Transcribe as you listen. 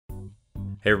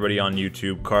Hey everybody on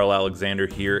YouTube, Karl Alexander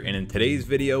here, and in today's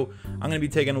video, I'm going to be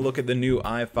taking a look at the new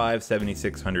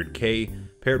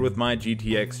i5-7600K paired with my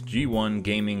GTX G1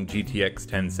 Gaming GTX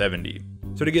 1070.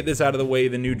 So to get this out of the way,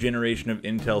 the new generation of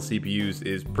Intel CPUs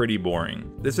is pretty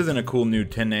boring. This isn't a cool new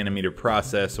 10nm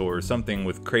process or something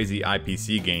with crazy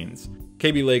IPC gains.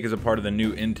 Kaby Lake is a part of the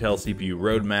new Intel CPU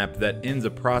roadmap that ends a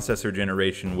processor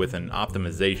generation with an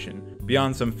optimization.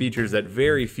 Beyond some features that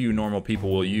very few normal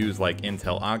people will use like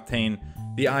Intel Octane,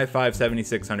 the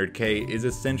i5-7600K is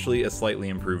essentially a slightly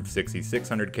improved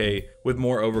 6600K with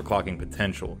more overclocking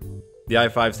potential. The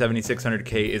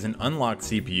i5-7600K is an unlocked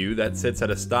CPU that sits at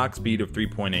a stock speed of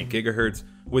 3.8 GHz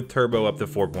with turbo up to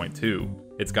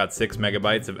 4.2. It's got 6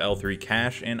 MB of L3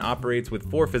 cache and operates with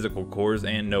 4 physical cores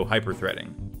and no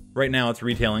hyperthreading. Right now it's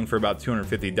retailing for about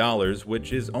 $250,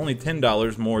 which is only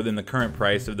 $10 more than the current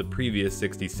price of the previous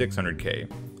 6600K.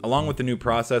 Along with the new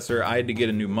processor, I had to get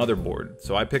a new motherboard,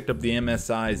 so I picked up the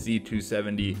MSI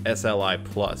Z270 SLI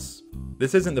Plus.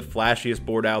 This isn't the flashiest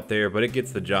board out there, but it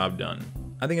gets the job done.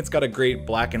 I think it's got a great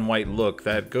black and white look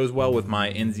that goes well with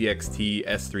my NZXT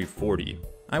S340.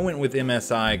 I went with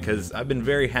MSI because I've been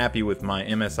very happy with my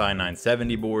MSI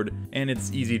 970 board and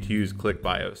its easy to use click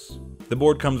BIOS. The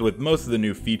board comes with most of the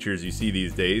new features you see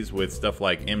these days, with stuff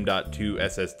like M.2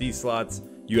 SSD slots,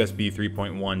 USB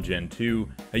 3.1 Gen 2,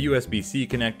 a USB-C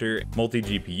connector,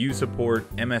 multi-GPU support,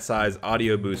 MSI's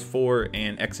Audio Boost 4,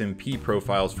 and XMP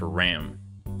profiles for RAM.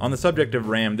 On the subject of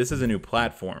RAM, this is a new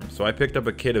platform, so I picked up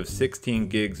a kit of 16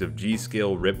 gigs of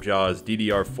G.Skill Ripjaw's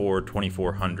DDR4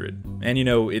 2400. And you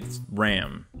know, it's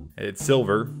RAM. It's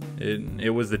silver.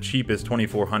 It was the cheapest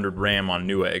 2400 RAM on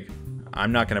Newegg.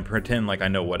 I'm not going to pretend like I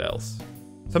know what else.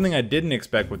 Something I didn't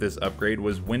expect with this upgrade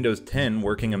was Windows 10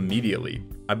 working immediately.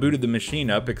 I booted the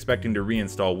machine up expecting to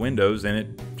reinstall Windows and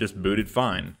it just booted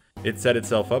fine. It set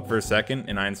itself up for a second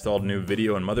and I installed new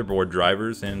video and motherboard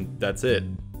drivers and that's it.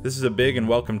 This is a big and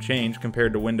welcome change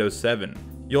compared to Windows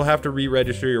 7. You'll have to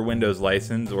re-register your Windows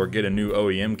license or get a new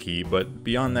OEM key, but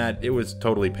beyond that, it was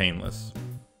totally painless.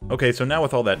 Okay, so now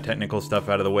with all that technical stuff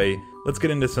out of the way, let's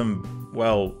get into some,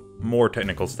 well, more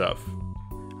technical stuff.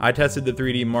 I tested the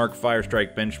 3D Mark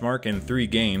Firestrike benchmark in 3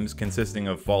 games consisting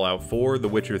of Fallout 4, The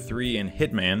Witcher 3, and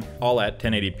Hitman, all at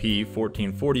 1080p,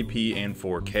 1440p, and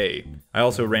 4K. I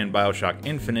also ran BioShock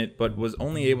Infinite, but was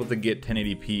only able to get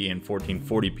 1080p and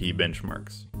 1440p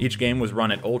benchmarks. Each game was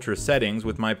run at ultra settings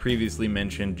with my previously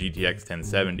mentioned GTX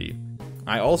 1070.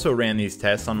 I also ran these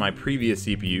tests on my previous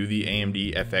CPU, the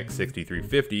AMD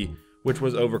FX-6350, which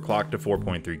was overclocked to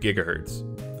 4.3 GHz.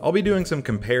 I'll be doing some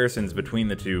comparisons between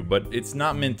the two, but it's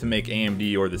not meant to make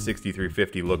AMD or the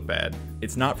 6350 look bad.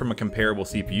 It's not from a comparable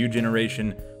CPU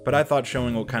generation, but I thought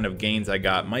showing what kind of gains I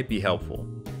got might be helpful.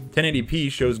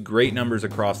 1080p shows great numbers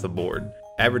across the board.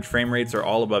 Average frame rates are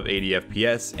all above 80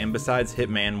 FPS, and besides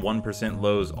Hitman, 1%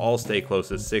 lows all stay close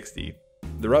to 60.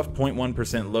 The rough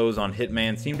 0.1% lows on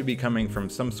Hitman seem to be coming from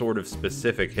some sort of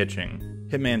specific hitching.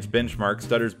 Hitman's benchmark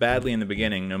stutters badly in the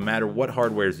beginning no matter what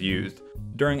hardware is used.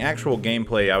 During actual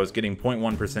gameplay I was getting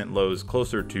 0.1% lows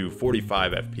closer to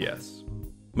 45 FPS.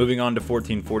 Moving on to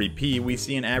 1440p, we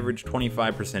see an average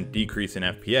 25% decrease in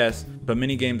FPS, but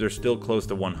many games are still close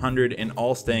to 100 and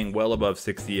all staying well above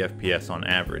 60 FPS on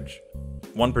average.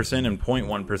 1% and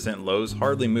 0.1% lows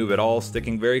hardly move at all,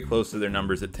 sticking very close to their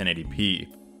numbers at 1080p.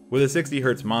 With a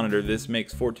 60Hz monitor, this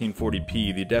makes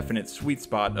 1440p the definite sweet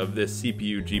spot of this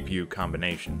CPU-GPU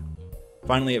combination.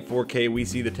 Finally, at 4K, we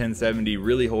see the 1070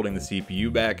 really holding the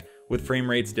CPU back, with frame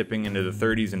rates dipping into the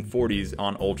 30s and 40s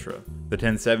on Ultra. The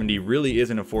 1070 really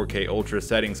isn't a 4K Ultra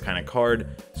settings kind of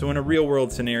card, so in a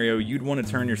real-world scenario, you'd want to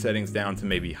turn your settings down to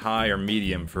maybe high or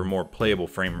medium for more playable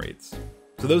frame rates.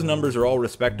 So those numbers are all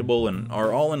respectable and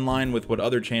are all in line with what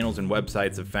other channels and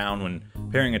websites have found when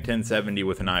pairing a 1070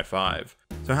 with an i5.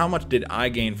 So how much did I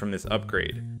gain from this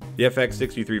upgrade? The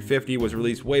FX-6350 was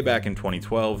released way back in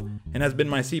 2012 and has been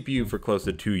my CPU for close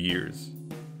to 2 years.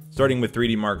 Starting with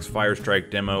 3D Mark's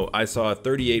Firestrike demo, I saw a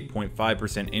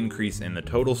 38.5% increase in the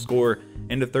total score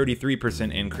and a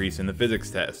 33% increase in the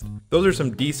physics test. Those are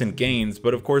some decent gains,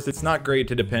 but of course it's not great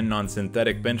to depend on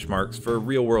synthetic benchmarks for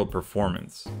real-world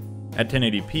performance. At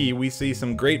 1080p, we see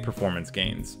some great performance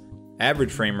gains.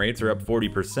 Average frame rates are up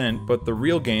 40%, but the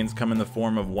real gains come in the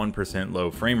form of 1%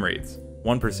 low frame rates.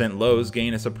 1% lows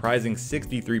gain a surprising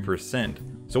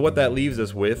 63%, so what that leaves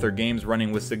us with are games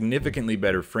running with significantly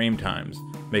better frame times,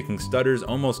 making stutters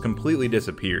almost completely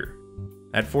disappear.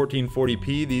 At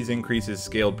 1440p, these increases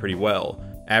scaled pretty well.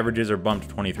 Averages are bumped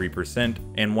 23%,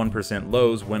 and 1%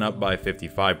 lows went up by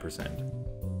 55%.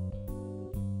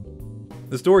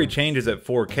 The story changes at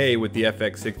 4K with the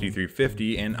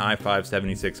FX-6350 and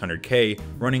i5-7600K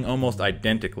running almost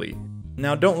identically.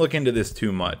 Now don't look into this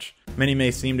too much. Many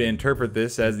may seem to interpret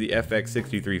this as the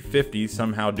FX-6350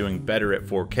 somehow doing better at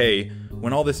 4K,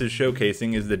 when all this is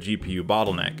showcasing is the GPU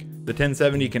bottleneck. The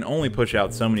 1070 can only push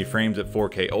out so many frames at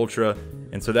 4K Ultra,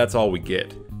 and so that's all we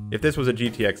get. If this was a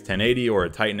GTX 1080 or a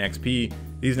Titan XP,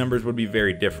 these numbers would be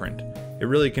very different. It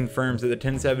really confirms that the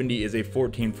 1070 is a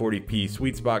 1440p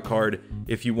sweet spot card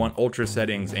if you want ultra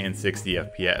settings and 60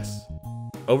 FPS.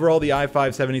 Overall, the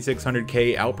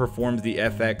i5-7600K outperforms the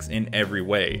FX in every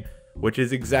way, which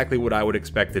is exactly what I would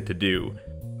expect it to do.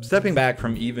 Stepping back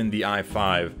from even the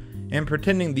i5, and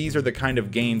pretending these are the kind of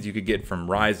gains you could get from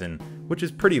Ryzen, which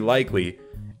is pretty likely,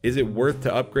 is it worth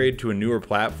to upgrade to a newer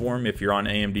platform if you're on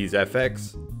AMD's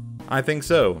FX? I think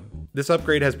so. This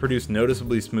upgrade has produced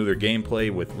noticeably smoother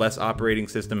gameplay with less operating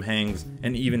system hangs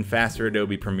and even faster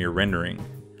Adobe Premiere rendering.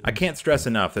 I can't stress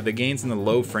enough that the gains in the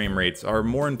low frame rates are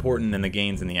more important than the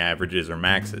gains in the averages or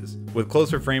maxes. With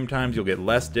closer frame times you'll get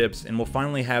less dips and will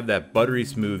finally have that buttery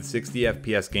smooth 60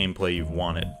 FPS gameplay you've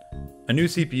wanted. A new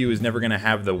CPU is never going to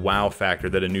have the wow factor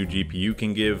that a new GPU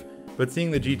can give, but seeing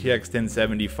the GTX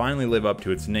 1070 finally live up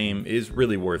to its name is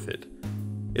really worth it.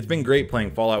 It's been great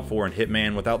playing Fallout 4 and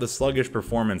Hitman without the sluggish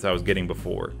performance I was getting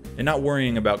before, and not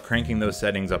worrying about cranking those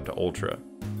settings up to ultra.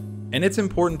 And it's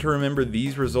important to remember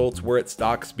these results were at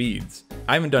stock speeds.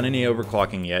 I haven't done any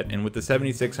overclocking yet, and with the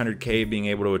 7600K being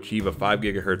able to achieve a 5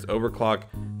 GHz overclock,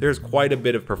 there's quite a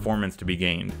bit of performance to be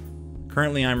gained.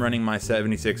 Currently I'm running my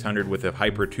 7600 with a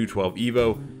Hyper 212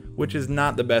 Evo, which is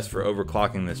not the best for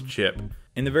overclocking this chip.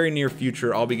 In the very near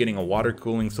future I'll be getting a water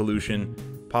cooling solution,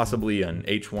 possibly an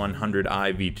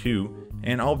H100i V2,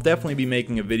 and I'll definitely be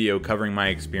making a video covering my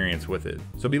experience with it,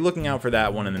 so be looking out for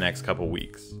that one in the next couple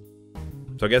weeks.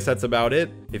 So I guess that's about it.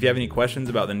 If you have any questions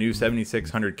about the new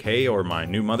 7600K or my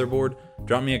new motherboard,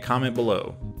 drop me a comment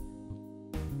below.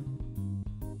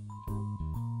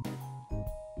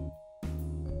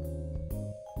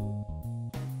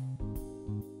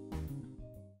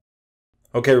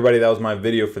 Okay everybody, that was my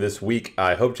video for this week.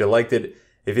 I hope you liked it.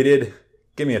 If you did,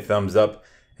 give me a thumbs up.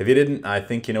 If you didn't, I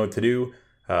think you know what to do.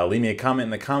 Leave me a comment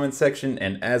in the comment section,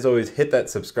 and as always, hit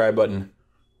that subscribe button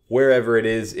wherever it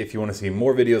is if you want to see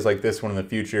more videos like this one in the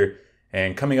future.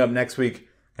 And coming up next week,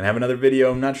 I'm gonna have another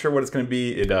video. I'm not sure what it's gonna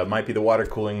be. It might be the water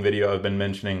cooling video I've been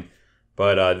mentioning,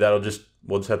 but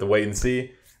we'll just have to wait and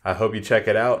see. I hope you check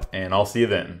it out, and I'll see you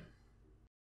then.